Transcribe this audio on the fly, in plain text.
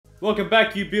Welcome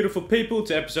back, you beautiful people,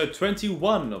 to episode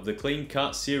 21 of the Clean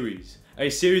Cut series. A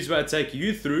series where I take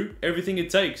you through everything it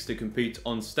takes to compete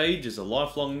on stage as a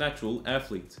lifelong natural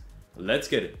athlete. Let's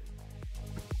get it.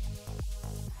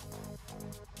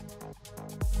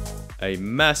 A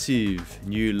massive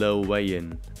new low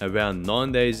weigh-in, around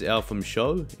 9 days out from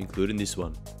show, including this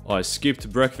one. I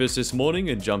skipped breakfast this morning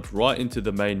and jumped right into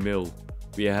the main meal.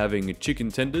 We are having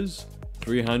chicken tenders,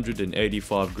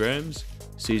 385 grams,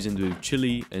 seasoned with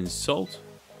chili and salt,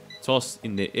 tossed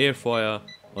in the air fryer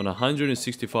on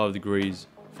 165 degrees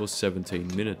for 17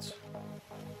 minutes.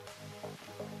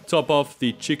 Top off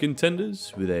the chicken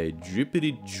tenders with a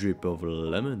drippity drip of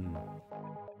lemon.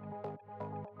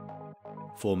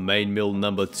 For main meal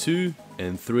number 2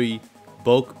 and 3,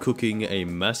 bulk cooking a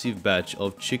massive batch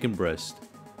of chicken breast,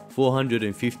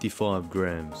 455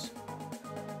 grams.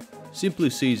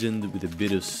 Simply seasoned with a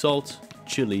bit of salt,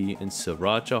 chili and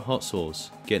sriracha hot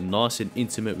sauce. Get nice and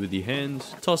intimate with your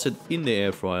hands, toss it in the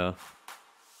air fryer,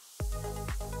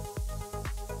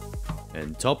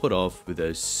 and top it off with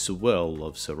a swell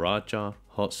of sriracha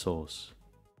hot sauce.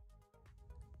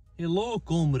 Hello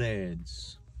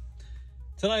comrades!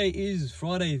 Today is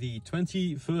Friday the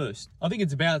 21st. I think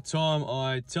it's about time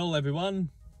I tell everyone,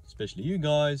 especially you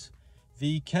guys,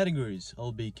 the categories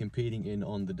I'll be competing in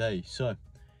on the day. So,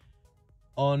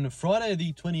 on Friday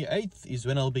the 28th is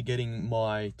when I'll be getting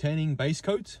my tanning base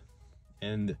coat,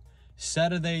 and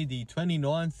Saturday the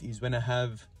 29th is when I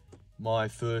have my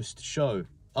first show.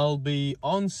 I'll be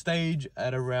on stage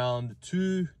at around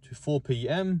 2 to 4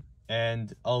 p.m.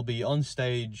 and I'll be on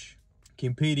stage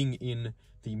competing in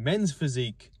the men's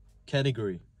physique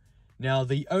category. Now,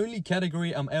 the only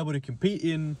category I'm able to compete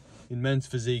in men's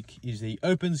physique is the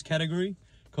opens category,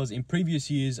 because in previous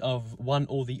years I've won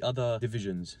all the other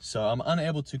divisions. So I'm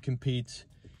unable to compete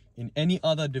in any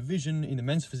other division in the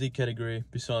men's physique category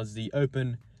besides the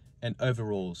open and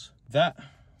overalls. That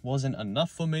wasn't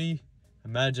enough for me.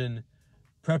 Imagine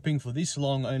prepping for this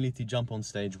long only to jump on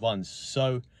stage once.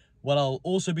 So what I'll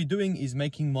also be doing is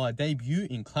making my debut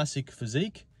in classic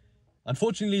physique.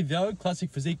 Unfortunately though,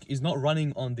 classic physique is not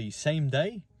running on the same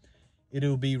day.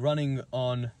 It'll be running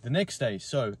on the next day,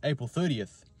 so April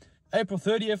 30th. April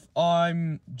 30th,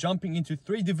 I'm jumping into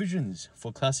 3 divisions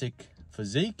for classic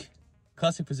physique.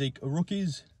 Classic physique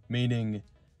rookies, meaning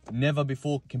never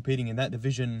before competing in that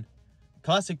division.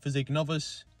 Classic physique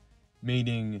novice,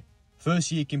 meaning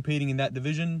first year competing in that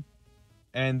division.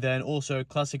 And then also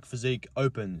classic physique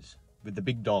opens with the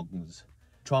big dogs.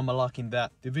 Try my luck in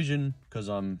that division because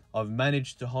I've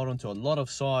managed to hold on to a lot of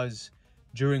size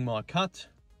during my cut,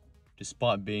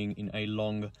 despite being in a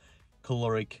long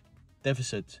caloric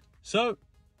deficit. So,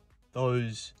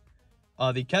 those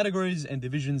are the categories and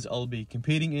divisions I'll be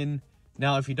competing in.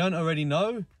 Now, if you don't already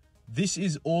know, this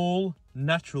is all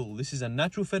natural. This is a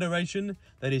natural federation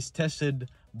that is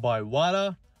tested by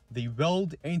WADA, the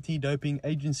World Anti-Doping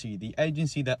Agency, the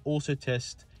agency that also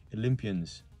tests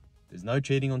Olympians. There's no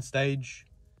cheating on stage,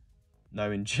 no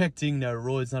injecting, no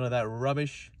roids, none of that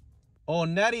rubbish. Oh,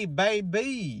 natty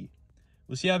baby!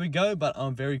 We'll see how we go, but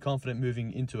I'm very confident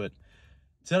moving into it.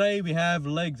 Today we have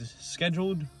legs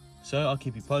scheduled, so I'll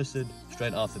keep you posted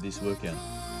straight after this workout.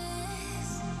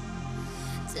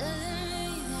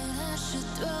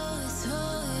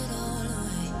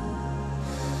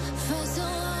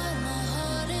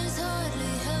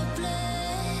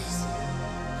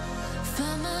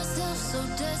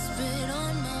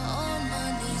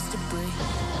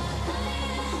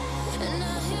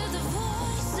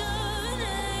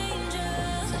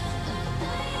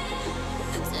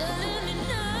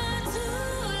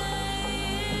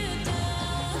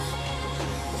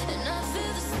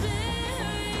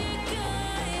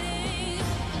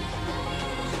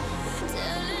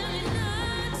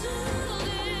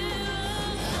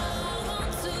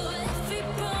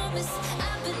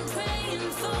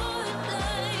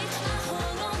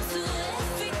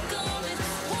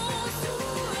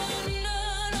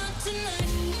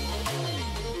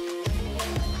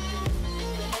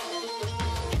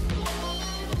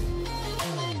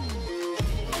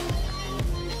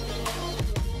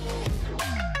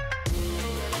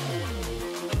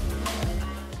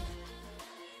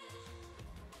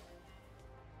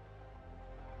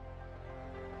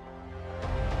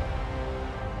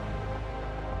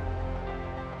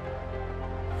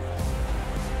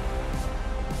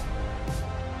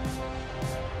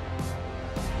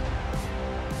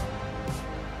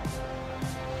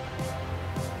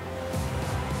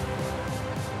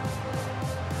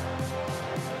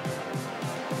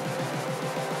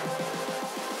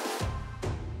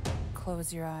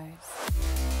 Close your eyes.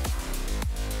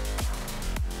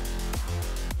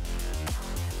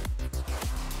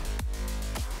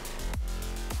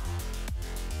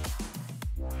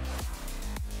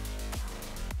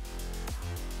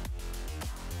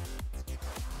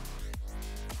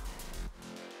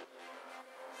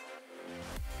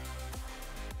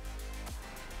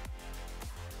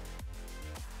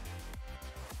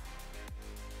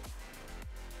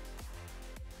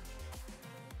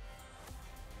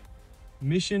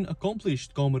 mission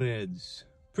accomplished, comrades.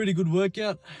 Pretty good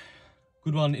workout,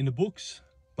 good one in the books.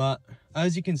 But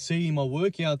as you can see in my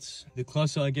workouts, the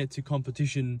closer I get to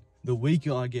competition, the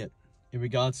weaker I get in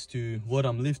regards to what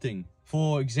I'm lifting.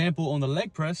 For example, on the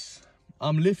leg press,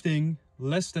 I'm lifting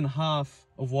less than half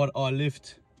of what I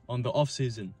lift on the off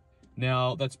season.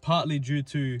 Now, that's partly due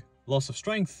to loss of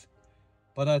strength,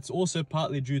 but that's also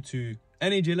partly due to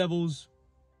energy levels.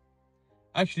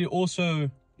 Actually,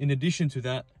 also, in addition to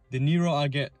that, the nearer I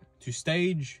get to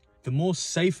stage, the more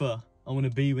safer I want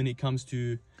to be when it comes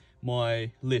to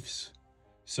my lifts.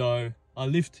 So I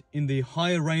lift in the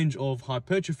higher range of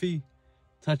hypertrophy,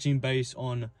 touching base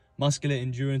on muscular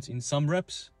endurance in some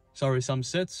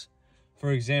sets.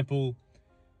 For example,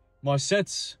 my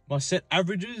set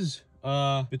averages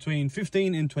are between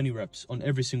 15 and 20 reps on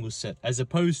every single set, as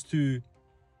opposed to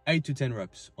 8 to 10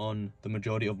 reps on the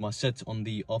majority of my sets on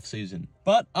the off season.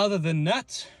 But other than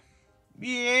that,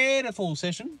 beautiful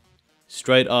session.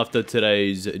 Straight after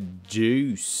today's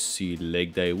juicy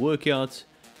leg day workout,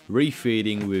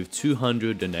 refeeding with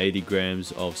 280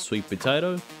 grams of sweet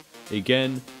potato.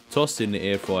 Again, tossed in the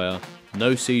air fryer,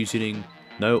 no seasoning,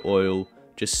 no oil,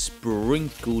 just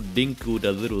dinkled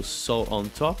a little salt on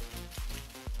top.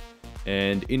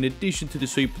 And in addition to the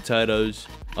sweet potatoes,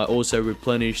 I also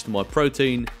replenished my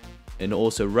protein and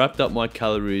also wrapped up my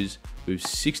calories with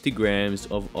 60 grams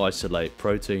of isolate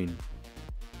protein.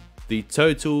 The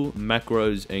total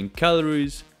macros and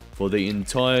calories for the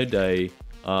entire day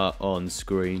are on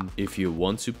screen if you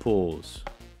want to pause.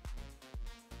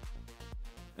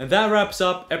 And that wraps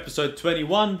up episode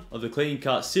 21 of the Clean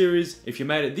Cut series. If you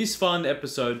made it this far in the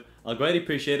episode, I'd greatly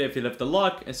appreciate it if you left a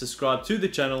like and subscribe to the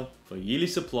channel for a yearly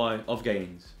supply of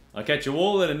gains. I'll catch you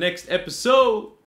all in the next episode.